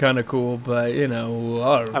sounded kind of cool, but, I don't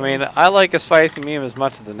know. I mean, I like a spicy meme as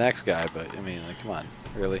much as the next guy, but, come on.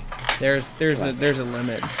 Really? There's a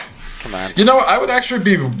limit. Come on. I would actually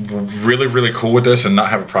be really, really cool with this and not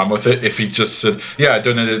have a problem with it if he just said, yeah, I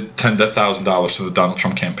donated $10,000 to the Donald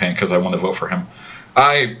Trump campaign because I want to vote for him.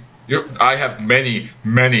 I have many,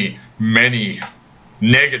 many, many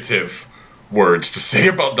negative words to say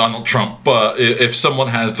about Donald Trump, but if someone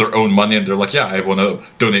has their own money and they're like, yeah, I want to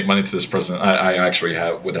donate money to this president, I actually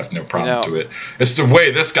would have no problem to it. It's the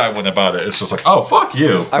way this guy went about it. It's just like, oh, fuck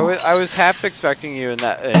you. I was half expecting you in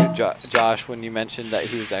that, Josh, when you mentioned that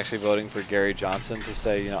he was actually voting for Gary Johnson to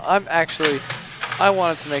say, I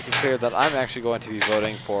wanted to make it clear that I'm actually going to be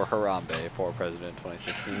voting for Harambe for president in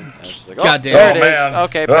 2016. And I was just like, Goddamn. There it is. Man.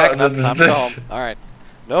 Okay, packing up. Time to go home. All right.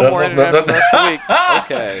 No more internet for the rest of the week.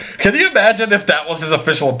 Okay. Can you imagine if that was his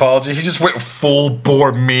official apology? He just went full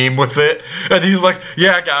bore meme with it. And he's like,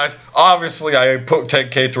 yeah, guys, obviously I put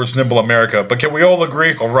 10K towards Nimble America, but can we all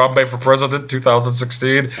agree Harambe for president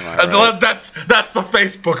 2016? And that's the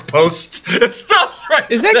Facebook post. It stops right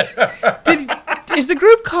is there. Is the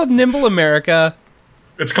group called Nimble America?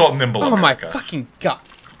 It's called Nimble America. Oh, my fucking God.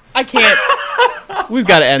 I can't. We've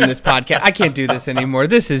got to end this podcast. I can't do this anymore.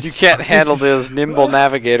 You can't handle those nimble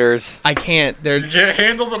navigators. I can't. You can't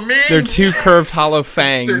handle the memes. They're two curved hollow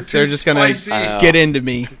fangs. They're just going to get into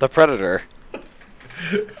me. The Predator.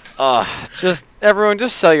 Just everyone,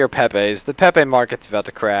 just sell your Pepes. The Pepe market's about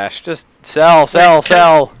to crash. Just sell.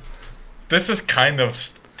 This is kind of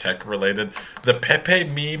tech related. The Pepe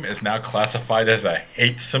meme is now classified as a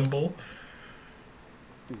hate symbol.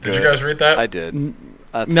 Did you guys read that? I did.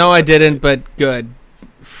 I didn't, but good.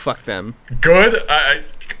 Fuck them. Good?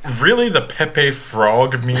 Really, the Pepe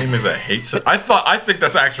Frog meme is a hate symbol? I think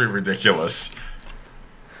that's actually ridiculous.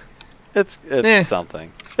 It's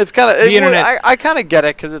something. It's kind of the internet. I kind of get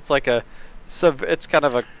it because it's like it's kind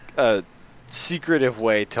of a secretive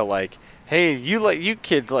way to like, hey, you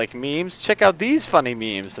kids like memes. Check out these funny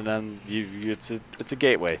memes, and then it's a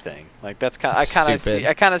gateway thing. Like that's kind. I kind of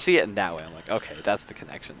see it in that way. I'm like, okay, that's the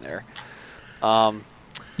connection there.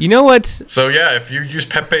 You know what? So yeah, if you use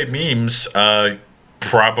Pepe memes,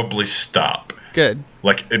 probably stop. Good.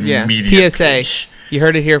 Like immediately. PSA. You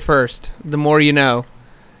heard it here first. The more you know.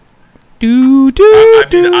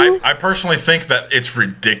 I personally think that it's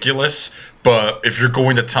ridiculous, but if you're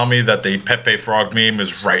going to tell me that the Pepe Frog meme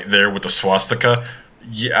is right there with the swastika,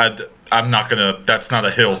 yeah, I'm not gonna. That's not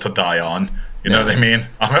a hill to die on. You know what I mean?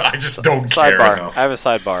 I just don't care enough. I have a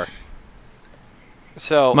sidebar.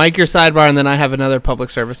 So, Mike, your sidebar, and then I have another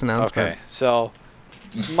public service announcement. Okay, so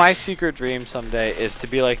my secret dream someday is to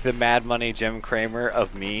be like the Mad Money Jim Cramer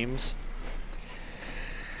of memes.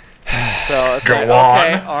 So it's Go like, on.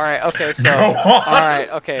 okay, all right, okay, so Go on. all right,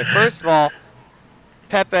 okay. First of all,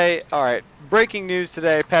 Pepe. All right, breaking news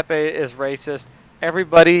today: Pepe is racist.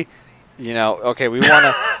 Everybody, okay, we want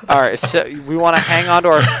to. All right, so we want to hang on to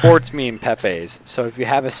our sports meme Pepes. So if you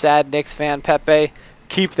have a sad Knicks fan Pepe,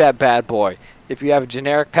 keep that bad boy. If you have a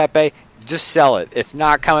generic Pepe, just sell it. It's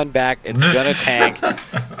not coming back. It's gonna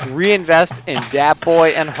tank. Reinvest in Dat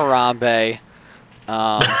Boy and Harambe.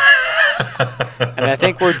 And I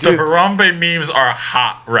think we're due. The Harambe memes are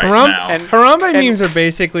hot now. And Harambe memes are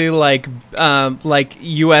basically like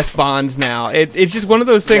U.S. bonds now. It's just one of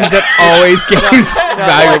those things that always gains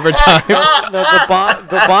value over time. No,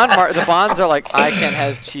 the bonds are like Icon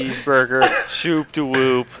has cheeseburger, Shoop to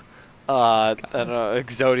Whoop, I don't know,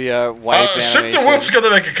 Exodia, wipe Ship animation. the Whoop's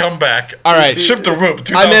gonna make a comeback. All right, Ship the Whoop.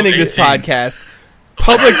 I'm ending this podcast.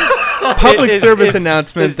 Public service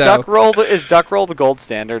announcement, is though. Is Duck Roll the gold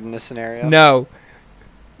standard in this scenario? No.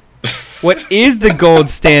 What is the gold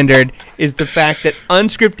standard is the fact that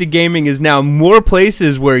unscripted gaming is now more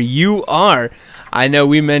places where you are. I know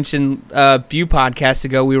we mentioned a few podcasts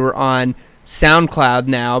ago we were on SoundCloud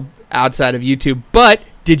now outside of YouTube, but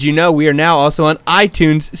did you know we are now also on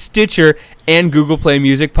iTunes, Stitcher, and Google Play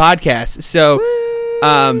Music podcasts? So,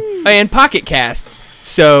 and Pocket Casts.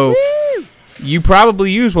 So, you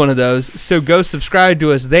probably use one of those. So go subscribe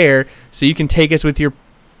to us there, so you can take us with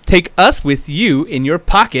you in your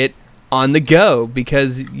pocket on the go,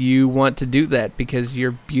 because you want to do that because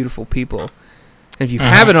you're beautiful people. And if you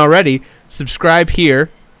haven't already, subscribe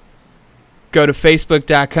here. Go to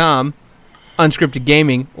Facebook.com, Unscripted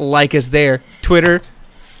Gaming. Like us there. Twitter,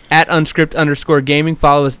 at Unscript_gaming.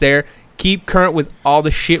 Follow us there. Keep current with all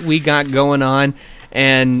the shit we got going on.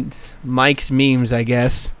 And Mike's memes, I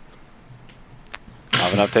guess. I'll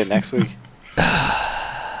have an update next week.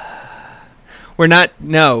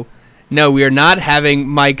 We are not having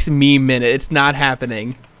Mike's meme minute. It's not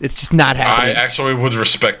happening. It's just not happening. I actually would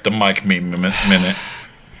respect the Mike meme minute.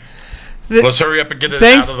 Let's hurry up and get it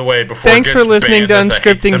Thanks- out of the way before Thanks it gets for listening to banned as a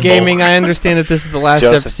hate Unscripted symbol. Gaming. I understand that this is the last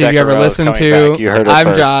Joseph episode you ever Decker listened coming to. back. You heard it I'm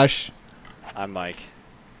first. Josh. I'm Mike.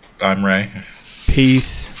 I'm Ray.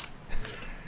 Peace.